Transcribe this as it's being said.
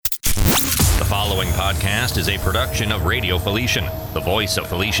following podcast is a production of Radio Felician, the voice of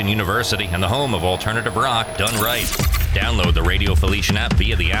Felician University and the home of alternative rock done right. Download the Radio Felician app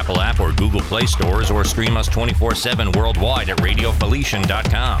via the Apple app or Google Play stores or stream us 24/7 worldwide at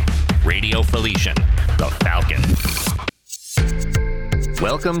radiofelician.com. Radio Felician, the Falcon.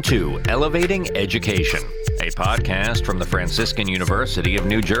 Welcome to Elevating Education, a podcast from the Franciscan University of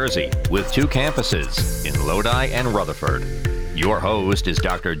New Jersey with two campuses in Lodi and Rutherford. Your host is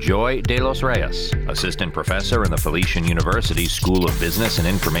Dr. Joy De Los Reyes, Assistant Professor in the Felician University School of Business and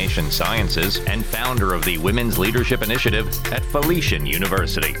Information Sciences and founder of the Women's Leadership Initiative at Felician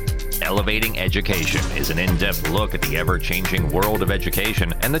University. Elevating Education is an in-depth look at the ever-changing world of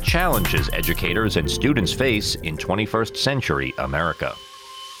education and the challenges educators and students face in 21st century America.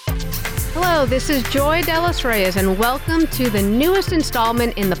 Hello, this is Joy De Los Reyes, and welcome to the newest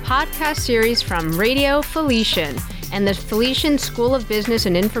installment in the podcast series from Radio Felician and the Felician School of Business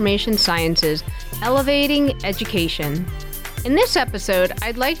and Information Sciences, Elevating Education. In this episode,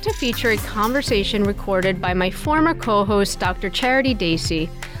 I'd like to feature a conversation recorded by my former co-host, Dr. Charity Dacey.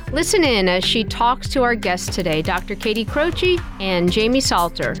 Listen in as she talks to our guests today, Dr. Katie Croce and Jamie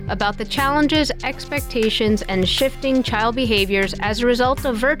Salter, about the challenges, expectations, and shifting child behaviors as a result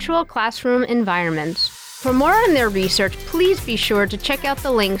of virtual classroom environments. For more on their research, please be sure to check out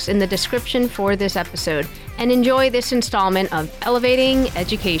the links in the description for this episode and enjoy this installment of Elevating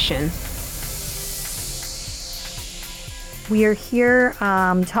Education. We are here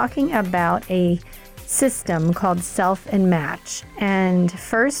talking about a system called Self and Match. And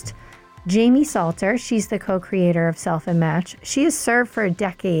first, Jamie Salter, she's the co-creator of Self and Match. She has served for a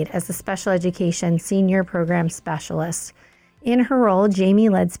decade as a special education senior program specialist. In her role, Jamie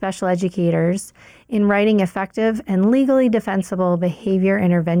led special educators in writing effective and legally defensible behavior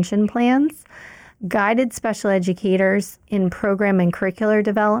intervention plans, guided special educators in program and curricular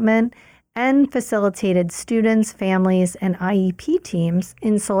development, and facilitated students, families, and IEP teams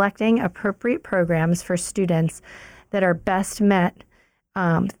in selecting appropriate programs for students that are best met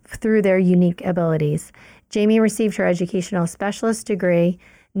through their unique abilities. Jamie received her educational specialist degree,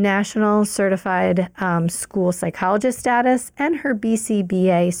 National Certified School Psychologist status, and her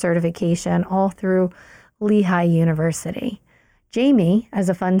BCBA certification, all through Lehigh University. Jamie, as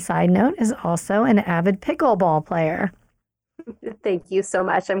a fun side note, is also an avid pickleball player. Thank you so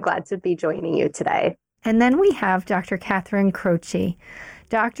much. I'm glad to be joining you today. And then we have Dr. Catherine Croce.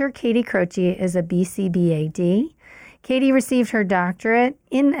 Dr. Katie Croce is a BCBAD. Katie received her doctorate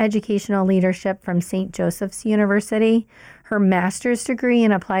in educational leadership from St. Joseph's University, her master's degree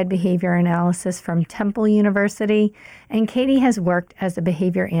in applied behavior analysis from Temple University, and Katie has worked as a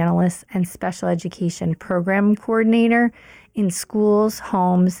behavior analyst and special education program coordinator in schools,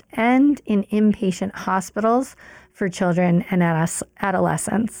 homes, and in inpatient hospitals for children and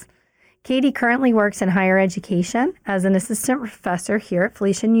adolescents. Katie currently works in higher education as an assistant professor here at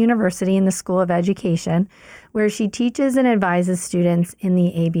Felician University in the School of Education, where she teaches and advises students in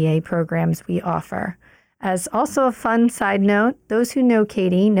the ABA programs we offer. As also a fun side note, those who know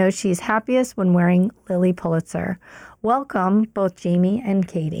Katie know she's happiest when wearing Lilly Pulitzer. Welcome, both Jamie and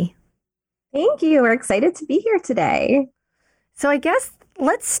Katie. Thank you. We're excited to be here today. So I guess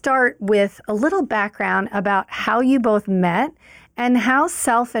let's start with a little background about how you both met and how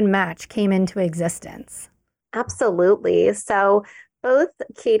Self and Match came into existence. Absolutely. So both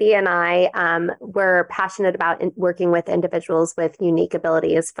Katie and I were passionate about working with individuals with unique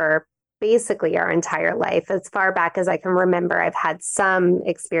abilities for basically our entire life. As far back as I can remember, I've had some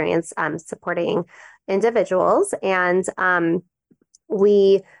experience supporting individuals, and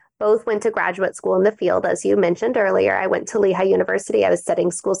we both went to graduate school in the field. As you mentioned earlier, I went to Lehigh University. I was studying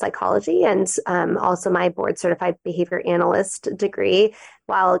school psychology and also my board certified behavior analyst degree,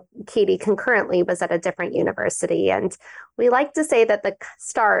 while Katie concurrently was at a different university. And we like to say that the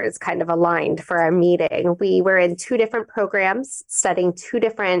stars kind of aligned for our meeting. We were in two different programs, studying two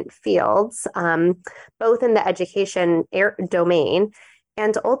different fields, both in the education domain.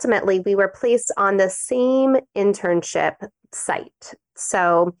 And ultimately, we were placed on the same internship site.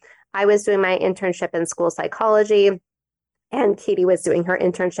 So I was doing my internship in school psychology, and Katie was doing her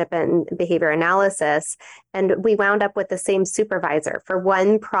internship in behavior analysis. And we wound up with the same supervisor for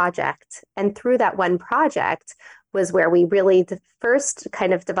one project. And through that one project was where we really first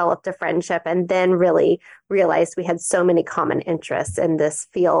kind of developed a friendship, and then really realized we had so many common interests in this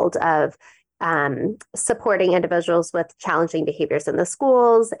field of supporting individuals with challenging behaviors in the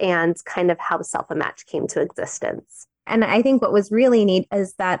schools, and kind of how Self and Match came to existence. And I think what was really neat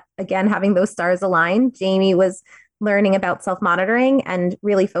is that, again, having those stars align, Jamie was learning about self-monitoring and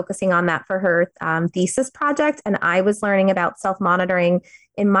really focusing on that for her thesis project. And I was learning about self-monitoring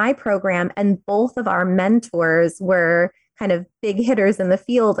in my program. And both of our mentors were kind of big hitters in the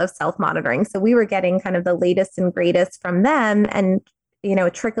field of self-monitoring. So we were getting kind of the latest and greatest from them and,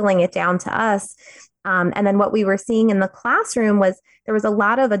 trickling it down to us. And then what we were seeing in the classroom was there was a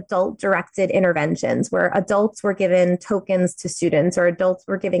lot of adult-directed interventions where adults were given tokens to students, or adults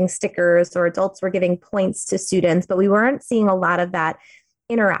were giving stickers, or adults were giving points to students, but we weren't seeing a lot of that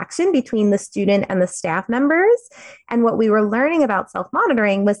interaction between the student and the staff members. And what we were learning about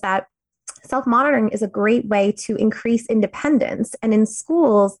self-monitoring was that self-monitoring is a great way to increase independence. And in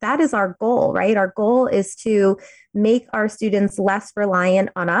schools, that is our goal, right? Our goal is to make our students less reliant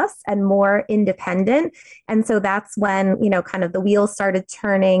on us and more independent. And so that's when, kind of the wheels started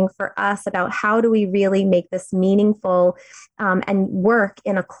turning for us about how do we really make this meaningful and work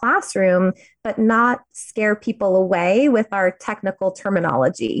in a classroom, but not scare people away with our technical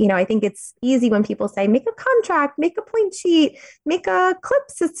terminology. I think it's easy when people say, make a contract, make a point sheet, make a clip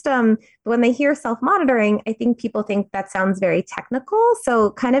system. But when they hear self-monitoring, I think people think that sounds very technical.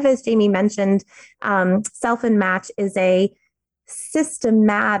 So kind of as Jamie mentioned, Self and Match is a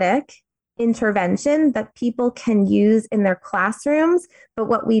systematic intervention that people can use in their classrooms. But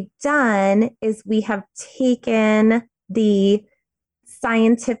what we've done is we have taken the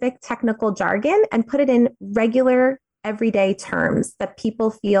scientific technical jargon and put it in regular everyday terms that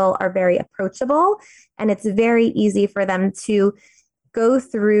people feel are very approachable. And it's very easy for them to go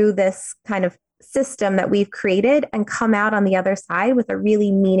through this kind of system that we've created and come out on the other side with a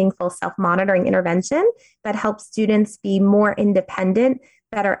really meaningful self-monitoring intervention that helps students be more independent,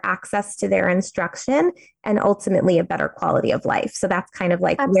 better access to their instruction, and ultimately a better quality of life. So that's kind of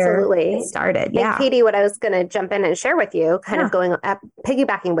like where it started. And Katie, what I was going to jump in and share with you, kind of going up,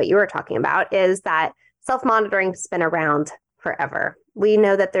 piggybacking what you were talking about, is that self-monitoring's been around forever. We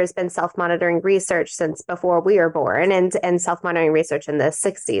know that there's been self-monitoring research since before we were born, and self-monitoring research in the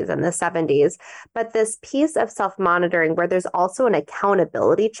 60s and the 70s. But this piece of self-monitoring where there's also an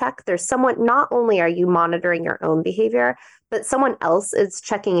accountability check, there's someone, not only are you monitoring your own behavior, but someone else is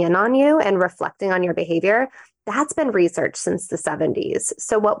checking in on you and reflecting on your behavior. That's been researched since the 70s.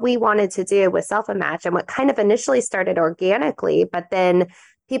 So what we wanted to do with Self and Match, and what kind of initially started organically, but then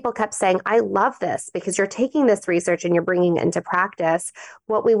people kept saying, I love this because you're taking this research and you're bringing it into practice.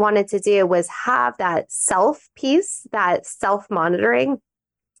 What we wanted to do was have that self piece, that self-monitoring,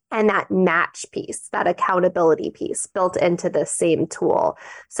 and that match piece, that accountability piece built into the same tool.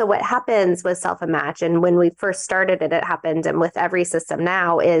 So what happens with Self and Match, and when we first started it, it happened, and with every system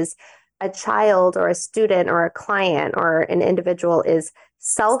now, is a child or a student or a client or an individual is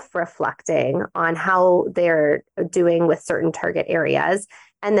self-reflecting on how they're doing with certain target areas.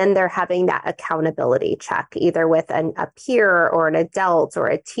 And then they're having that accountability check, either with a peer or an adult or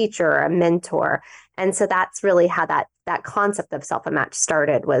a teacher or a mentor. And so that's really how that concept of Self and Match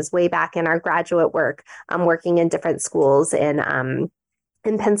started, was way back in our graduate work. I'm working in different schools in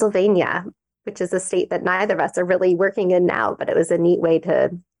Pennsylvania, which is a state that neither of us are really working in now, but it was a neat way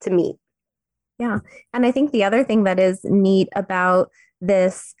to meet. Yeah. And I think the other thing that is neat about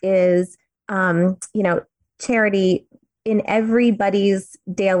this is, Charity, in everybody's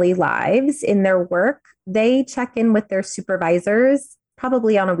daily lives, in their work, they check in with their supervisors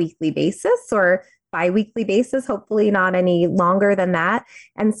probably on a weekly basis or bi-weekly basis, hopefully not any longer than that.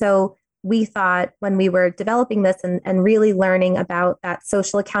 And so we thought when we were developing this and really learning about that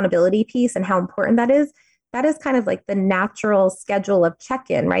social accountability piece and how important that is kind of like the natural schedule of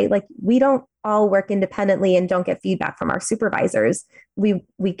check-in, right? Like we don't all work independently and don't get feedback from our supervisors. We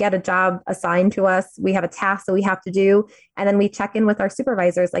get a job assigned to us. We have a task that we have to do. And then we check in with our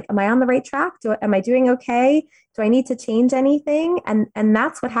supervisors, like, am I on the right track? Am I doing okay? Do I need to change anything? And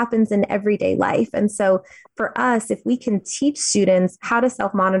that's what happens in everyday life. And so for us, if we can teach students how to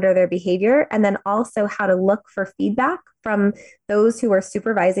self-monitor their behavior and then also how to look for feedback from those who are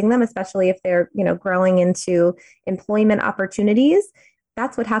supervising them, especially if they're, growing into employment opportunities,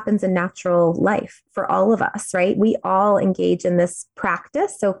 that's what happens in natural life for all of us, right? We all engage in this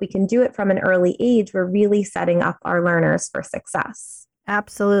practice. So if we can do it from an early age, we're really setting up our learners for success.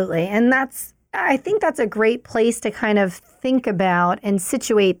 Absolutely. And I think that's a great place to kind of think about and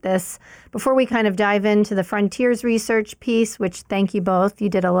situate this before we kind of dive into the Frontiers research piece, which thank you both. You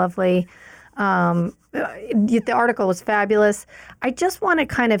did a lovely the article was fabulous. I just want to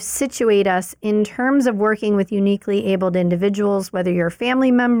kind of situate us in terms of working with uniquely abled individuals, whether you're a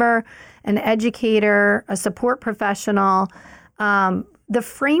family member, an educator, a support professional, the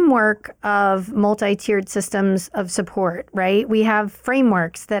framework of multi-tiered systems of support, right? We have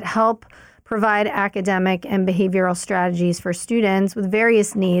frameworks that help provide academic and behavioral strategies for students with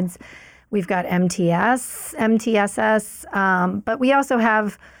various needs. We've got MTS, MTSS, but we also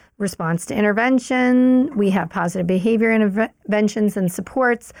have response to intervention. We have positive behavior interventions and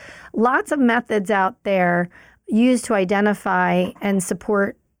supports. Lots of methods out there used to identify and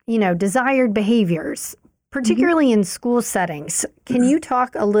support, desired behaviors, particularly in school settings. Can you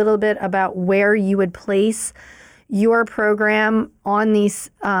talk a little bit about where you would place your program on this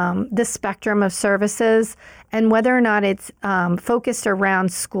spectrum of services, and whether or not it's focused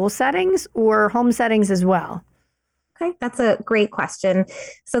around school settings or home settings as well? Okay, that's a great question.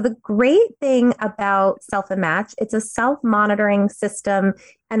 So the great thing about Self and Match, it's a self-monitoring system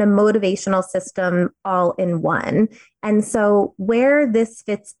and a motivational system all in one. And so where this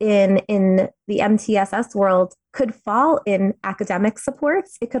fits in the MTSS world could fall in academic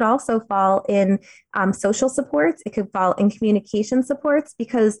supports. It could also fall in social supports. It could fall in communication supports,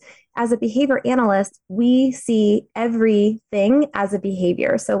 because as a behavior analyst, we see everything as a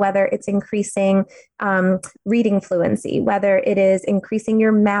behavior. So whether it's increasing reading fluency, whether it is increasing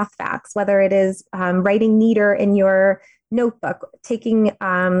your math facts, whether it is writing neater in your notebook, making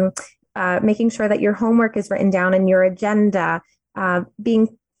sure that your homework is written down in your agenda, being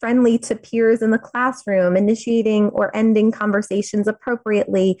friendly to peers in the classroom, initiating or ending conversations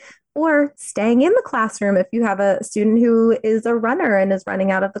appropriately, or staying in the classroom if you have a student who is a runner and is running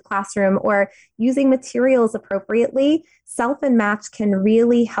out of the classroom, or using materials appropriately. Self and Match can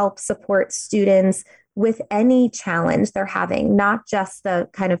really help support students with any challenge they're having, not just the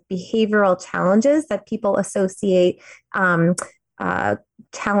kind of behavioral challenges that people associate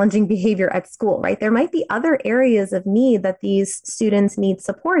challenging behavior at school, right? There might be other areas of need that these students need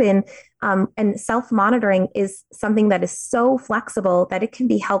support in. And self-monitoring is something that is so flexible that it can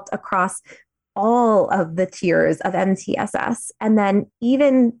be helped across all of the tiers of MTSS. And then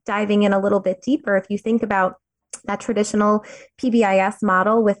even diving in a little bit deeper, if you think about that traditional PBIS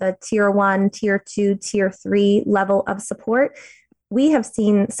model with a tier 1, tier 2, tier 3 level of support, we have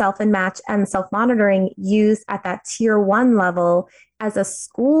seen Self and Match and self-monitoring used at that tier 1 level as a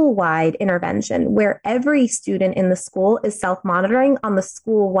school-wide intervention, where every student in the school is self-monitoring on the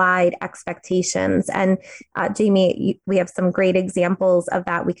school-wide expectations. And Jamie, we have some great examples of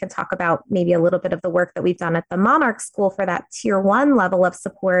that. We can talk about maybe a little bit of the work that we've done at the Monarch School for that tier 1 level of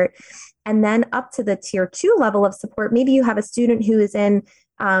support. And then up to the tier 2 level of support, maybe you have a student who is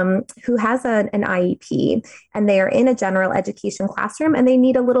who has an IEP, and they are in a general education classroom, and they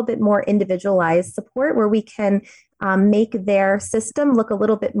need a little bit more individualized support, where we can make their system look a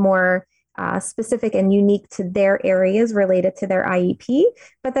little bit more specific and unique to their areas related to their IEP.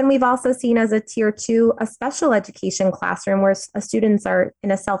 But then we've also seen, as a tier 2, a special education classroom where students are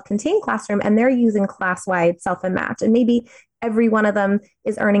in a self-contained classroom and they're using class-wide Self and Match. And maybe every one of them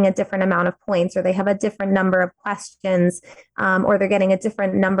is earning a different amount of points, or they have a different number of questions, or they're getting a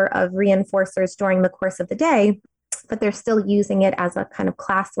different number of reinforcers during the course of the day, but they're still using it as a kind of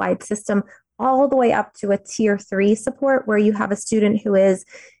class-wide system, all the way up to a tier 3 support, where you have a student who has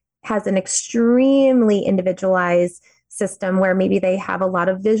an extremely individualized system, where maybe they have a lot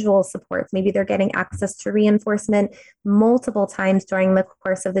of visual supports. Maybe they're getting access to reinforcement multiple times during the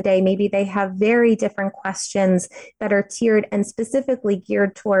course of the day. Maybe they have very different questions that are tiered and specifically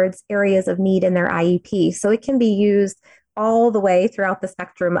geared towards areas of need in their IEP. So it can be used all the way throughout the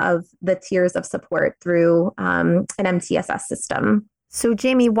spectrum of the tiers of support through an MTSS system. So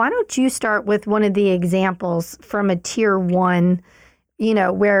Jamie, why don't you start with one of the examples from a tier 1,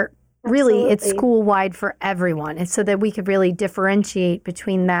 where really it's school-wide for everyone, and so that we could really differentiate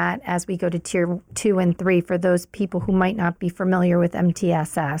between that as we go to tier 2 and 3 for those people who might not be familiar with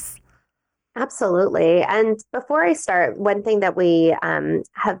MTSS. Absolutely. And before I start, one thing that we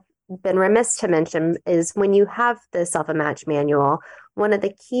have been remiss to mention is, when you have the Self and Match manual, one of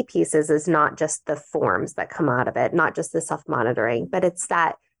the key pieces is not just the forms that come out of it, not just the self-monitoring, but it's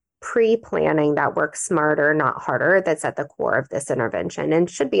that pre-planning, that work smarter, not harder, that's at the core of this intervention, and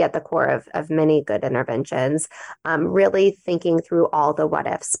should be at the core of many good interventions. Really thinking through all the what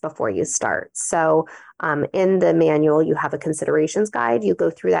ifs before you start. So in the manual, you have a considerations guide. You go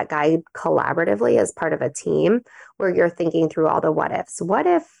through that guide collaboratively as part of a team, where you're thinking through all the what ifs. What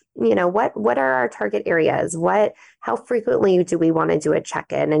if, what are our target areas? How frequently do we want to do a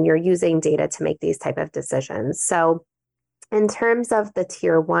check-in? And you're using data to make these type of decisions. So in terms of the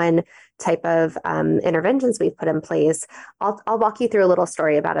tier 1 type of interventions we've put in place, I'll walk you through a little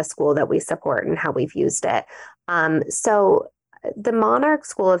story about a school that we support and how we've used it. So the Monarch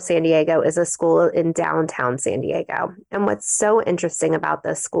School of San Diego is a school in downtown San Diego. And what's so interesting about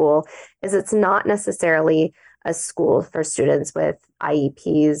this school is it's not necessarily a school for students with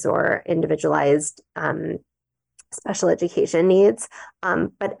IEPs or individualized special education needs.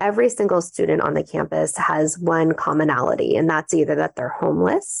 But every single student on the campus has one commonality, and that's either that they're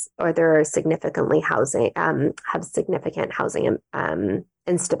homeless or they're significantly have significant housing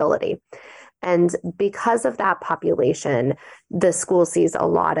instability. And because of that population, the school sees a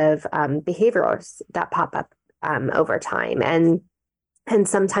lot of behaviors that pop up over time. And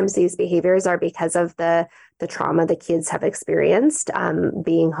sometimes these behaviors are because of the trauma the kids have experienced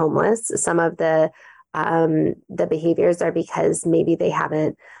being homeless. Some of the behaviors are because maybe they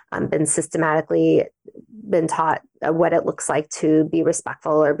haven't been systematically been taught what it looks like to be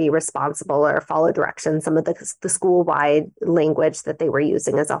respectful or be responsible or follow directions, some of the school-wide language that they were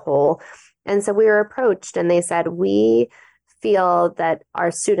using as a whole. And so we were approached and they said, we feel that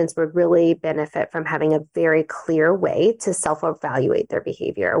our students would really benefit from having a very clear way to self-evaluate their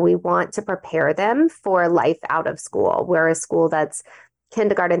behavior. We want to prepare them for life out of school. We're a school that's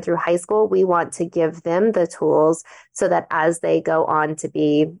kindergarten through high school. We want to give them the tools so that as they go on to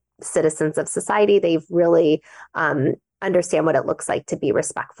be citizens of society, they've really understand what it looks like to be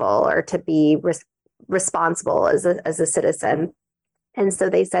respectful or to be responsible as a citizen. And so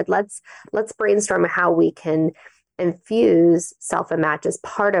they said, let's brainstorm how we can infuse self-and-match as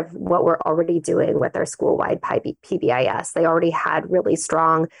part of what we're already doing with our school-wide PBIS. They already had really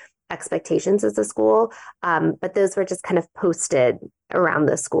strong expectations as a school, but those were just kind of posted around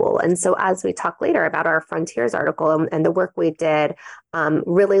the school. And so as we talk later about our Frontiers article and the work we did,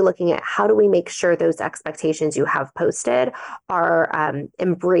 really looking at how do we make sure those expectations you have posted are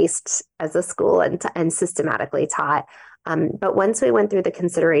embraced as a school and systematically taught. But once we went through the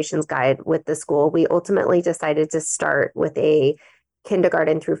considerations guide with the school, we ultimately decided to start with a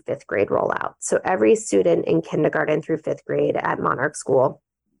kindergarten through fifth grade rollout. So every student in kindergarten through fifth grade at Monarch School,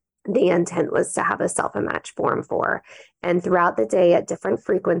 the intent was to have a self-and-match form for. And throughout the day at different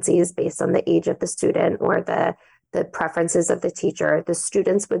frequencies based on the age of the student or the preferences of the teacher, the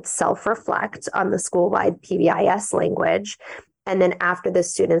students would self-reflect on the school-wide PBIS language. And then after the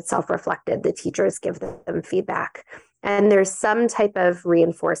students self-reflected, the teachers give them feedback. And there's some type of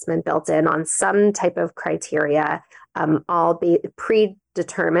reinforcement built in on some type of criteria, all be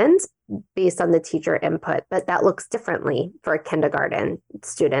predetermined based on the teacher input, but that looks differently for a kindergarten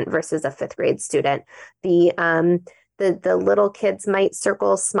student versus a fifth grade student. The little kids might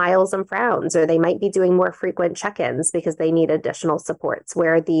circle smiles and frowns, or they might be doing more frequent check-ins because they need additional supports,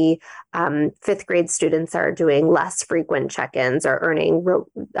 where the fifth grade students are doing less frequent check-ins or earning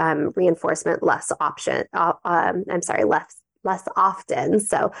reinforcement less often.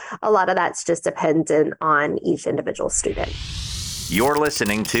 So a lot of that's just dependent on each individual student. You're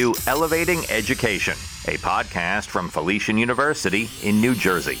listening to Elevating Education, a podcast from Felician University in New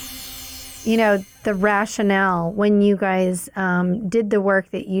Jersey. You know, the rationale when you guys did the work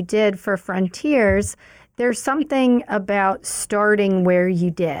that you did for Frontiers, there's something about starting where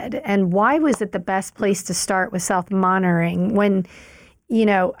you did. And why was it the best place to start with self-monitoring when, you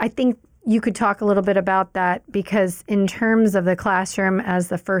know, I think you could talk a little bit about that, because in terms of the classroom as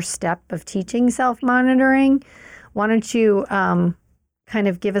the first step of teaching self-monitoring, why don't you kind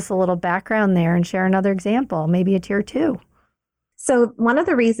of give us a little background there and share another example, maybe a tier 2? So one of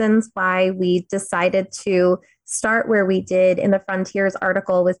the reasons why we decided to start where we did in the Frontiers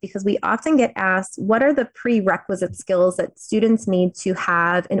article was because we often get asked, what are the prerequisite skills that students need to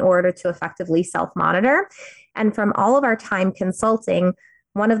have in order to effectively self-monitor? And from all of our time consulting,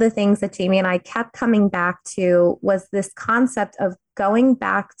 one of the things that Jamie and I kept coming back to was this concept of going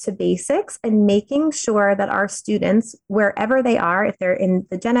back to basics and making sure that our students, wherever they are, if they're in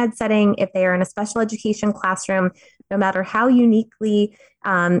the gen ed setting, if they are in a special education classroom, no matter how uniquely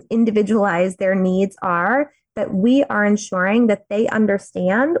individualized their needs are, that we are ensuring that they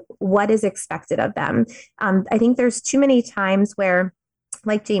understand what is expected of them. I think there's too many times where,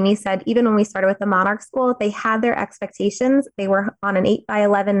 like Jamie said, even when we started with the Monarch School, they had their expectations. They were on an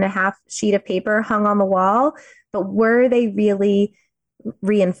 8x11.5 sheet of paper hung on the wall, but were they really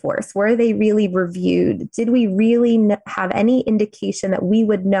reinforced? Were they really reviewed? Did we really have any indication that we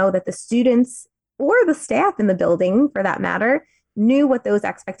would know that the students or the staff in the building, for that matter, knew what those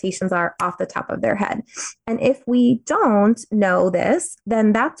expectations are off the top of their head? And if we don't know this,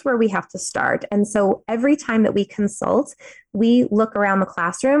 then that's where we have to start. And so every time that we consult, we look around the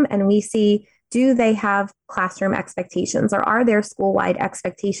classroom and we see, do they have classroom expectations, or are there school-wide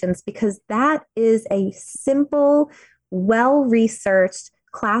expectations? Because that is a simple, well-researched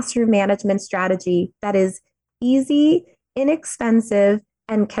classroom management strategy that is easy, inexpensive,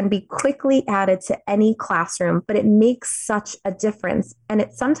 and can be quickly added to any classroom, but it makes such a difference. And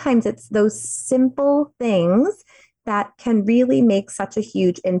sometimes it's those simple things that can really make such a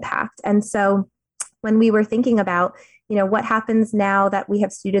huge impact. And so when we were thinking about, what happens now that we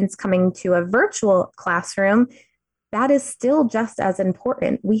have students coming to a virtual classroom, that is still just as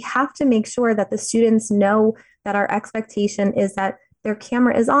important. We have to make sure that the students know that our expectation is that their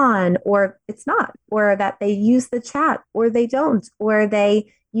camera is on or it's not, or that they use the chat or they don't, or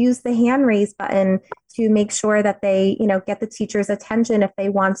they use the hand raise button to make sure that they, get the teacher's attention if they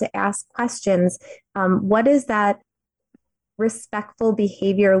want to ask questions. What does that respectful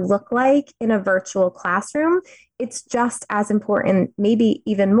behavior look like in a virtual classroom? It's just as important, maybe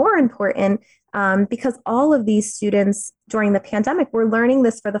even more important, because all of these students during the pandemic were learning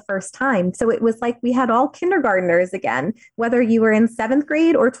this for the first time. So it was like we had all kindergartners again, whether you were in 7th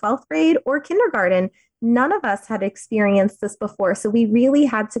grade or 12th grade or kindergarten. None of us had experienced this before. So we really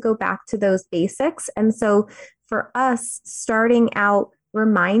had to go back to those basics. And so for us, starting out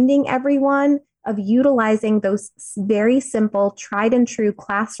reminding everyone of utilizing those very simple, tried and true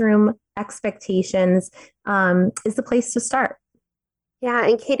classroom expectations is the place to start. Yeah.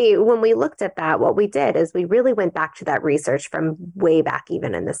 And Katie, when we looked at that, what we did is we really went back to that research from way back,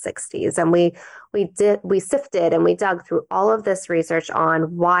 even in the 60s. And we sifted and we dug through all of this research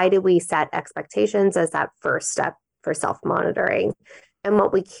on why do we set expectations as that first step for self-monitoring. And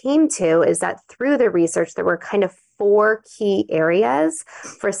what we came to is that through the research, there were kind of 4 key areas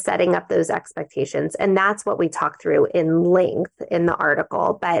for setting up those expectations. And that's what we talked through in length in the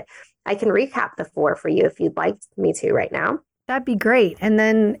article. But I can recap the 4 for you if you'd like me to right now. That'd be great. And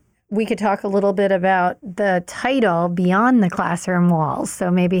then we could talk a little bit about the title Beyond the Classroom Walls.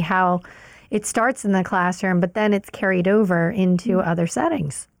 So maybe how it starts in the classroom, but then it's carried over into other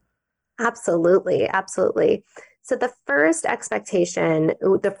settings. Absolutely. Absolutely. So the first expectation,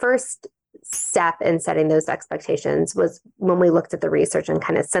 the first step in setting those expectations was when we looked at the research and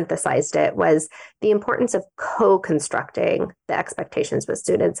kind of synthesized it, was the importance of co-constructing the expectations with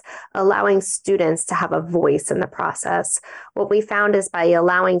students, allowing students to have a voice in the process. What we found is by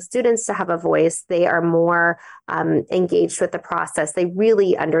allowing students to have a voice, they are more engaged with the process. They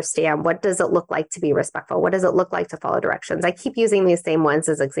really understand, what does it look like to be respectful? What does it look like to follow directions? I keep using these same ones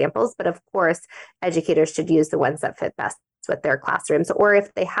as examples, but of course, educators should use the ones that fit best with their classrooms, or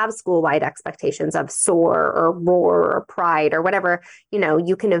if they have school-wide expectations of SOAR or ROAR or PRIDE or whatever,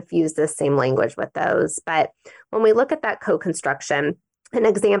 you can infuse this same language with those. But when we look at that co-construction, an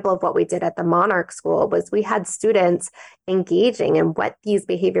example of what we did at the Monarch School was we had students engaging in what these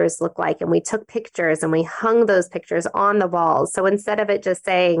behaviors look like, and we took pictures and we hung those pictures on the walls. So instead of it just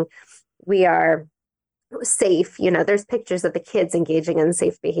saying we are safe, there's pictures of the kids engaging in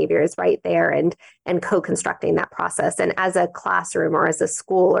safe behaviors right there, and co-constructing that process. And as a classroom or as a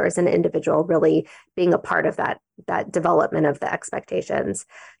school or as an individual, really being a part of that development of the expectations.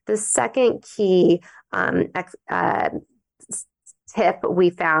 The second key tip we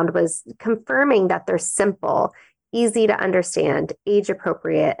found was confirming that they're simple, easy to understand, age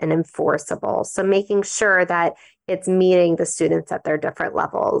appropriate, and enforceable. So making sure that it's meeting the students at their different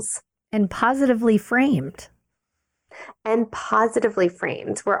levels. And positively framed.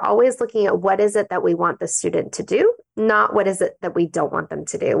 We're always looking at what is it that we want the student to do, not what is it that we don't want them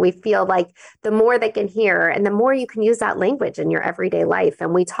to do. We feel like the more they can hear and the more you can use that language in your everyday life.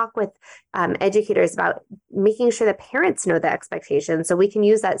 And we talk with educators about making sure that parents know the expectations so we can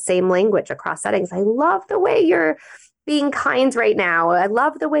use that same language across settings. I love the way you're being kind right now. I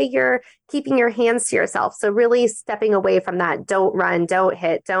love the way you're keeping your hands to yourself. So really stepping away from that, don't run, don't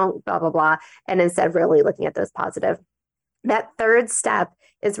hit, don't blah, blah, blah. And instead really looking at those positive. That third step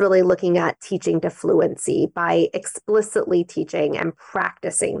is really looking at teaching to fluency by explicitly teaching and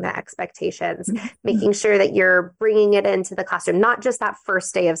practicing the expectations, making sure that you're bringing it into the classroom, not just that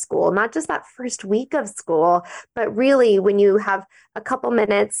first day of school, not just that first week of school, but really when you have a couple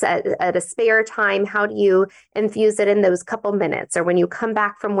minutes at a spare time, how do you infuse it in those couple minutes? Or when you come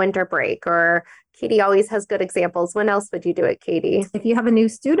back from winter break, or Katie always has good examples. When else would you do it, Katie? If you have a new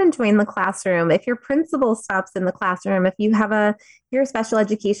student join the classroom, if your principal stops in the classroom, if you have your special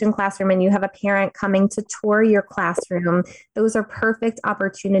education classroom and you have a parent coming to tour your classroom, those are perfect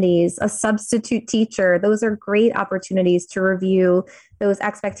opportunities. A substitute teacher, those are great opportunities to review those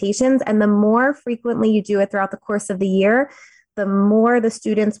expectations. And the more frequently you do it throughout the course of the year, the more the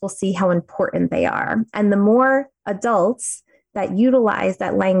students will see how important they are. And the more adults that utilize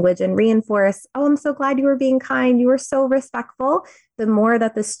that language and reinforce, oh, I'm so glad you were being kind, you were so respectful, the more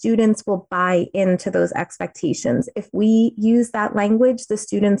that the students will buy into those expectations. If we use that language, the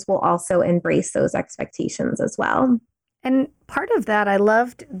students will also embrace those expectations as well. And part of that, I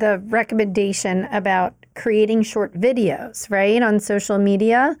loved the recommendation about creating short videos, right, on social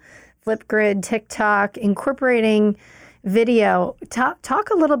media, Flipgrid, TikTok, incorporating video. Talk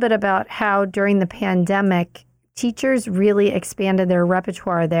a little bit about how during the pandemic, teachers really expanded their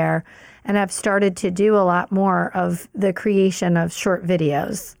repertoire there and have started to do a lot more of the creation of short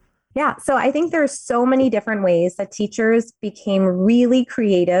videos. Yeah, so I think there's so many different ways that teachers became really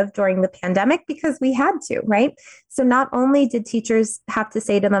creative during the pandemic because we had to, right? So not only did teachers have to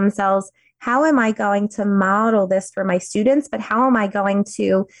say to themselves, how am I going to model this for my students, but how am I going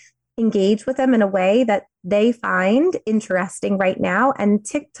to engage with them in a way that they find interesting right now? And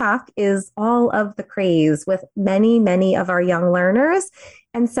TikTok is all of the craze with many, many of our young learners.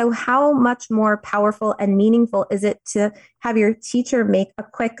 And so how much more powerful and meaningful is it to have your teacher make a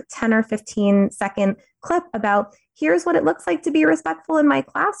quick 10 or 15 second clip about here's what it looks like to be respectful in my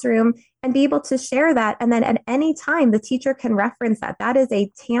classroom and be able to share that. And then at any time, the teacher can reference that. That is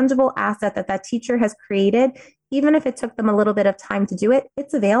a tangible asset that teacher has created. Even if it took them a little bit of time to do it,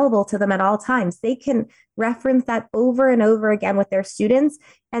 it's available to them at all times. They can reference that over and over again with their students.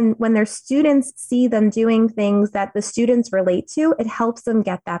 And when their students see them doing things that the students relate to, it helps them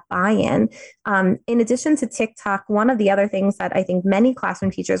get that buy-in. In addition to TikTok, one of the other things that I think many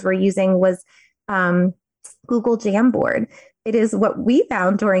classroom teachers were using was Google Jamboard. It is what we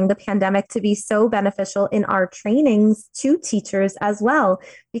found during the pandemic to be so beneficial in our trainings to teachers as well,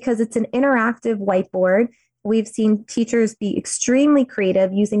 because it's an interactive whiteboard. We've seen teachers be extremely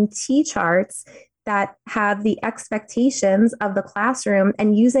creative using T-charts that have the expectations of the classroom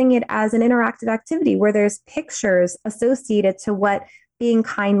and using it as an interactive activity where there's pictures associated to what being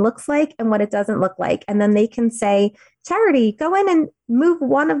kind looks like and what it doesn't look like. And then they can say, Charity, go in and move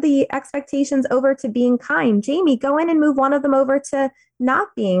one of the expectations over to being kind. Jamie, go in and move one of them over to not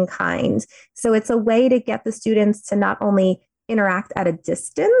being kind. So it's a way to get the students to not only interact at a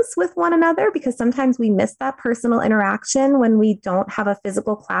distance with one another, because sometimes we miss that personal interaction when we don't have a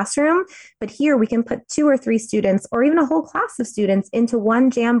physical classroom. But here we can put 2 or 3 students or even a whole class of students into one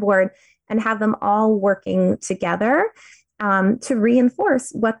Jamboard and have them all working together to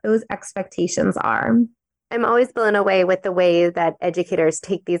reinforce what those expectations are. I'm always blown away with the way that educators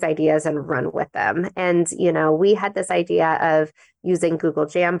take these ideas and run with them. And, we had this idea of using Google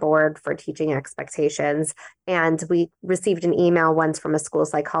Jamboard for teaching expectations. And we received an email once from a school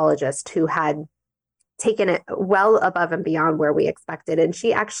psychologist who had taken it well above and beyond where we expected. And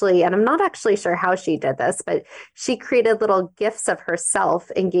she actually, and I'm not actually sure how she did this, but she created little GIFs of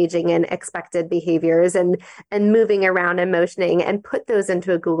herself engaging in expected behaviors and moving around and motioning, and put those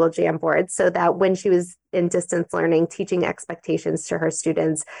into a Google Jamboard so that when she was in distance learning, teaching expectations to her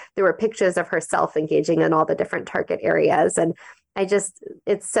students, there were pictures of herself engaging in all the different target areas. And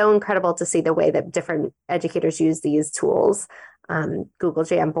it's so incredible to see the way that different educators use these tools. Google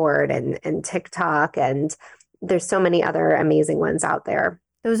Jamboard and TikTok, and there's so many other amazing ones out there.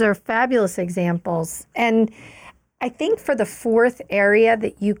 Those are fabulous examples. And I think for the 4th area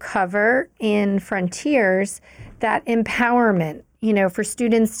that you cover in Frontiers, that empowerment, for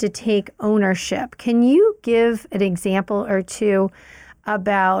students to take ownership. Can you give an example or two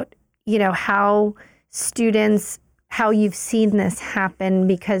about, how you've seen this happen?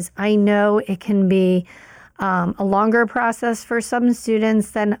 Because I know it can be a longer process for some students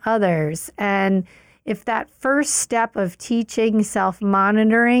than others. And if that first step of teaching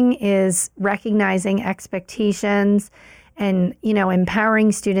self-monitoring is recognizing expectations and,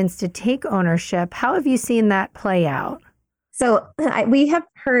 empowering students to take ownership, how have you seen that play out? So we have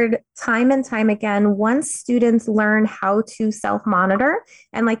heard time and time again, once students learn how to self-monitor,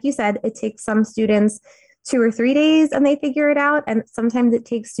 and like you said, it takes some students 2 or 3 days and they figure it out. And sometimes it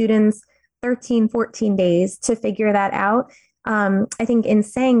takes students 13, 14 days to figure that out. I think in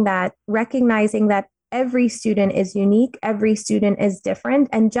saying that, recognizing that every student is unique, every student is different,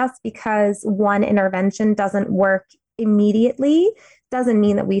 and just because one intervention doesn't work immediately doesn't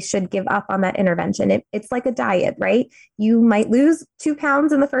mean that we should give up on that intervention. It's like a diet, right? You might lose 2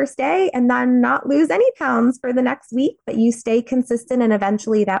 pounds in the first day and then not lose any pounds for the next week, but you stay consistent and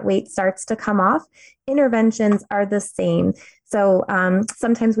eventually that weight starts to come off. Interventions are the same. So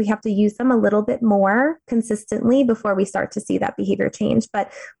sometimes we have to use them a little bit more consistently before we start to see that behavior change.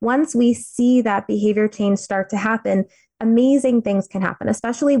 But once we see that behavior change start to happen, amazing things can happen,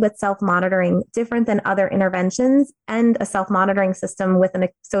 especially with self-monitoring, different than other interventions, and a self-monitoring system with a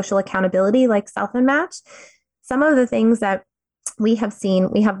social accountability like Self and Match. Some of the things that we have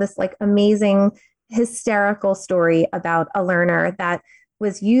seen, we have this amazing hysterical story about a learner that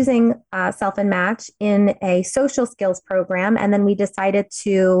was using Self and Match in a social skills program. And then we decided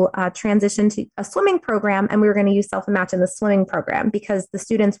to transition to a swimming program, and we were going to use Self and Match in the swimming program because the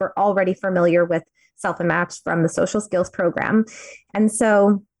students were already familiar with Self and Match from the social skills program. And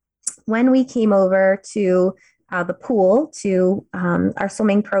so when we came over to the pool to our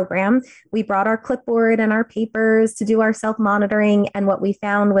swimming program. We brought our clipboard and our papers to do our self-monitoring. And what we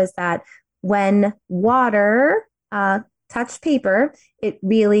found was that when water touched paper, it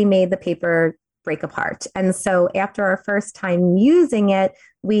really made the paper break apart. And so after our first time using it,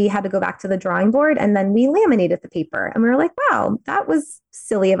 we had to go back to the drawing board and then we laminated the paper. And we were like, wow, that was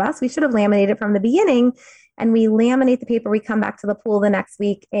silly of us. We should have laminated from the beginning. And we laminate the paper. We come back to the pool the next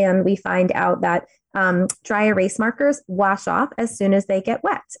week and we find out that dry erase markers wash off as soon as they get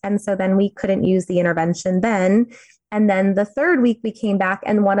wet. And so then we couldn't use the intervention then. And then the third week we came back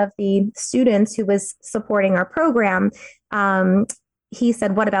and one of the students who was supporting our program, he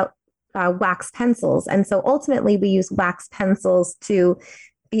said, what about wax pencils? And so ultimately we used wax pencils to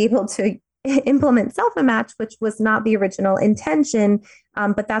be able to implement self-match, which was not the original intention,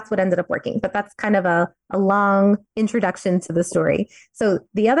 but that's what ended up working. But that's kind of a long introduction to the story. So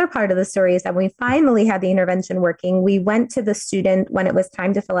the other part of the story is that when we finally had the intervention working, we went to the student when it was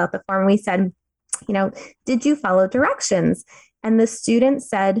time to fill out the form. We said, did you follow directions? And the student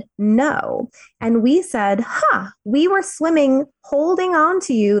said no. And we said, we were swimming, holding on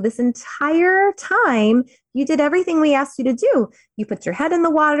to you this entire time. You did everything we asked you to do. You put your head in the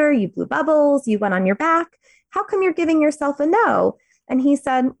water, you blew bubbles, you went on your back. How come you're giving yourself a no? And he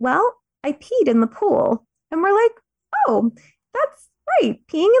said, well, I peed in the pool. And we're like, oh, that's right.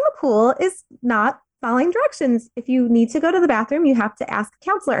 Peeing in the pool is not following directions. If you need to go to the bathroom, you have to ask a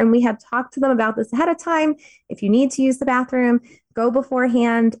counselor. And we had talked to them about this ahead of time. If you need to use the bathroom, go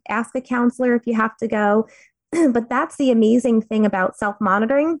beforehand, ask a counselor if you have to go. But that's the amazing thing about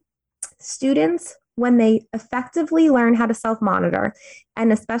self-monitoring. Students, when they effectively learn how to self-monitor,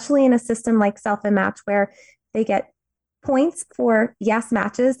 and especially in a system like Self-Match where they get points for yes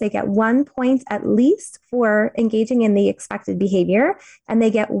matches, they get 1 point at least for engaging in the expected behavior, and they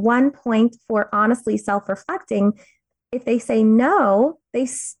get 1 point for honestly self-reflecting. If they say no, they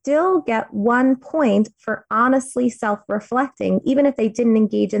still get 1 point for honestly self-reflecting, even if they didn't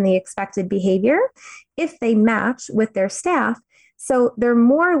engage in the expected behavior, if they match with their staff. So they're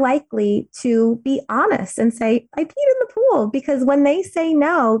more likely to be honest and say, I peed in the pool, because when they say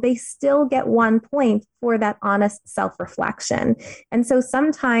no, they still get 1 point for that honest self-reflection. And so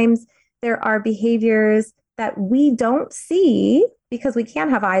sometimes there are behaviors that we don't see because we can't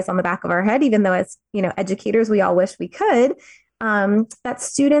have eyes on the back of our head, even though as educators, we all wish we could, that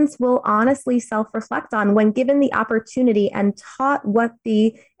students will honestly self-reflect on when given the opportunity and taught what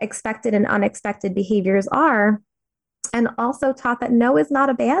the expected and unexpected behaviors are. And also taught that no is not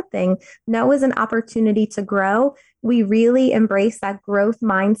a bad thing. No is an opportunity to grow. We really embrace that growth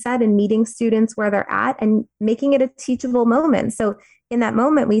mindset and meeting students where they're at and making it a teachable moment. So in that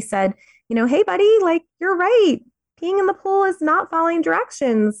moment, we said, hey, buddy, you're right. Peeing in the pool is not following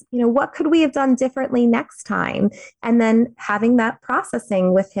directions. What could we have done differently next time? And then having that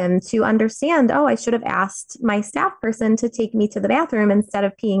processing with him to understand, I should have asked my staff person to take me to the bathroom instead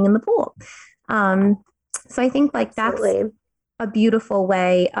of peeing in the pool. So I think that's a beautiful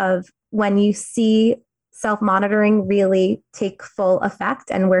way of when you see self-monitoring really take full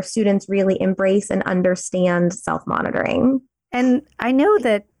effect and where students really embrace and understand self-monitoring. And I know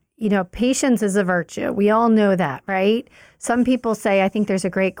that, patience is a virtue. We all know that, right? Some people say, I think there's a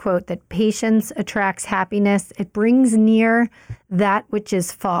great quote that patience attracts happiness. It brings near that which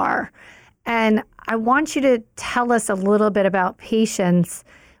is far. And I want you to tell us a little bit about patience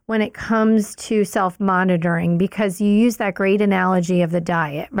when it comes to self-monitoring, because you use that great analogy of the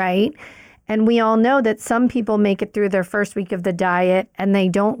diet, right? And we all know that some people make it through their first week of the diet and they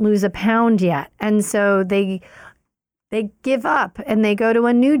don't lose a pound yet. And so they give up and they go to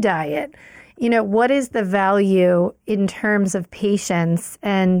a new diet. What is the value in terms of patience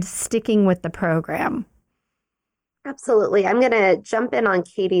and sticking with the program? Absolutely. I'm going to jump in on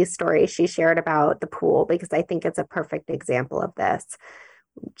Katie's story she shared about the pool, because I think it's a perfect example of this.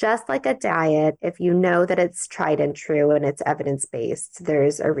 Just like a diet, if you know that it's tried and true and it's evidence-based,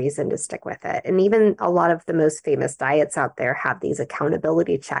 there's a reason to stick with it. And even a lot of the most famous diets out there have these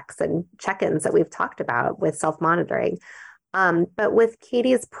accountability checks and check-ins that we've talked about with self-monitoring. But with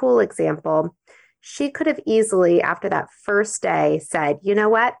Katie's pool example, she could have easily, after that first day, said, you know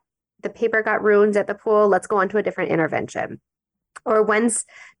what? The paper got ruined at the pool. Let's go on to a different intervention. Or once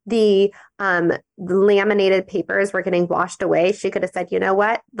the laminated papers were getting washed away, she could have said, you know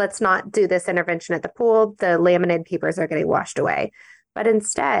what, let's not do this intervention at the pool. The laminated papers are getting washed away. But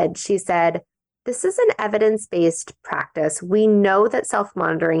instead, she said, this is an evidence-based practice. We know that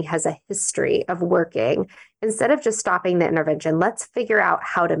self-monitoring has a history of working. Instead of just stopping the intervention, let's figure out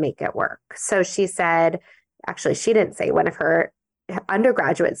how to make it work. So she said, actually, she didn't say one of her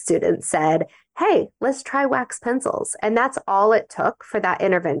undergraduate students said, hey, let's try wax pencils. And that's all it took for that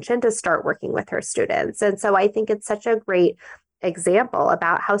intervention to start working with her students. And so I think it's such a great example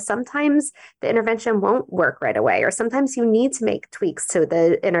about how sometimes the intervention won't work right away, or sometimes you need to make tweaks to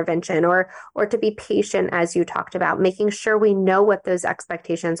the intervention, or to be patient, as you talked about, making sure we know what those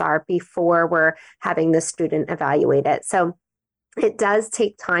expectations are before we're having the student evaluate it. So it does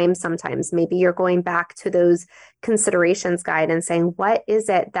take time sometimes. Maybe you're going back to those considerations guide and saying, what is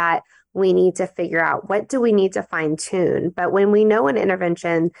it that we need to figure out? What do we need to fine tune? But when we know an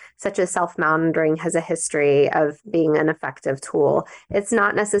intervention such as self-monitoring has a history of being an effective tool, it's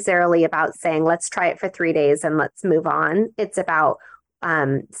not necessarily about saying, let's try it for 3 days and let's move on. It's about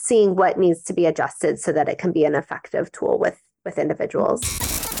seeing what needs to be adjusted so that it can be an effective tool with individuals.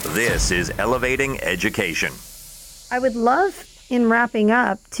 This is Elevating Education. I would love, in wrapping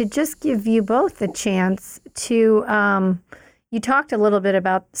up, to just give you both a chance to, you talked a little bit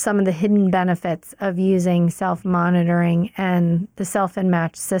about some of the hidden benefits of using self-monitoring and the Self and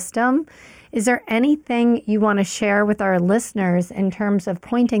Match system. Is there anything you want to share with our listeners in terms of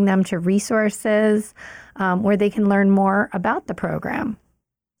pointing them to resources where they can learn more about the program?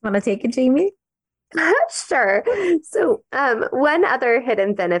 Want to take it, Jamie? Sure. So one other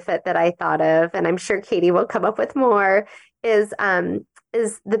hidden benefit that I thought of, and I'm sure Katie will come up with more, is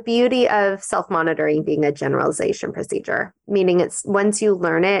the beauty of self-monitoring being a generalization procedure, meaning it's once you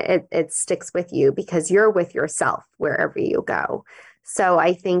learn it, it sticks with you because you're with yourself wherever you go. So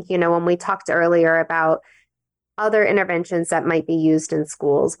I think, when we talked earlier about other interventions that might be used in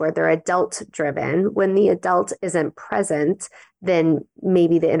schools where they're adult driven, when the adult isn't present, then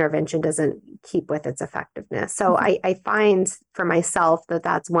maybe the intervention doesn't keep with its effectiveness. So I find for myself that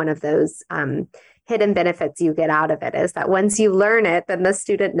that's one of those hidden benefits you get out of it, is that once you learn it, then the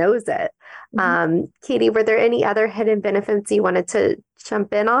student knows it. Katie, were there any other hidden benefits you wanted to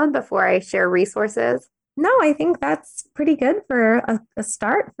jump in on before I share resources? No, I think that's pretty good for a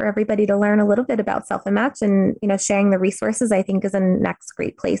start for everybody to learn a little bit about Self and Match, and sharing the resources, I think, is a next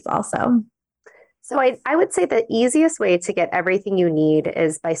great place also. So I would say the easiest way to get everything you need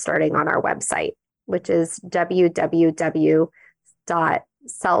is by starting on our website, which is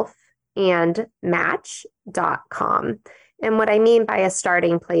www.selfandmatch.com. And what I mean by a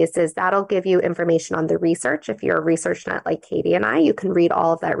starting place is that'll give you information on the research. If you're a research nut like Katie and I, you can read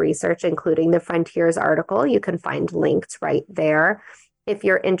all of that research, including the Frontiers article. You can find linked right there. If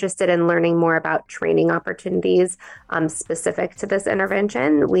you're interested in learning more about training opportunities specific to this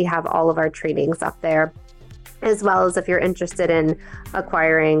intervention, we have all of our trainings up there, as well as if you're interested in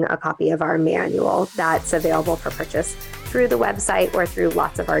acquiring a copy of our manual, that's available for purchase through the website or through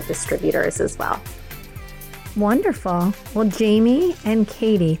lots of our distributors as well. Wonderful. Well, Jamie and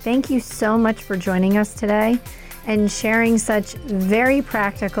Katie, thank you so much for joining us today and sharing such very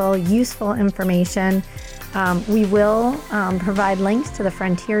practical, useful information. We will provide links to the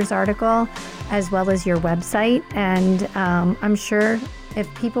Frontiers article as well as your website. And I'm sure if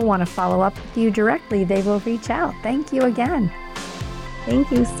people want to follow up with you directly, they will reach out. Thank you again.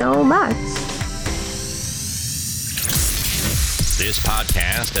 Thank you so much. This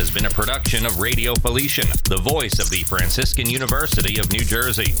podcast has been a production of Radio Felician, the voice of the Franciscan University of New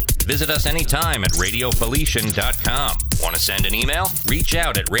Jersey. Visit us anytime at radiofelician.com. Want to send an email? Reach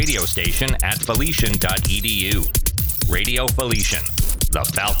out at radiostation@felician.edu. Radio Felician, the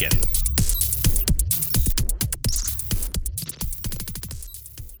Falcon.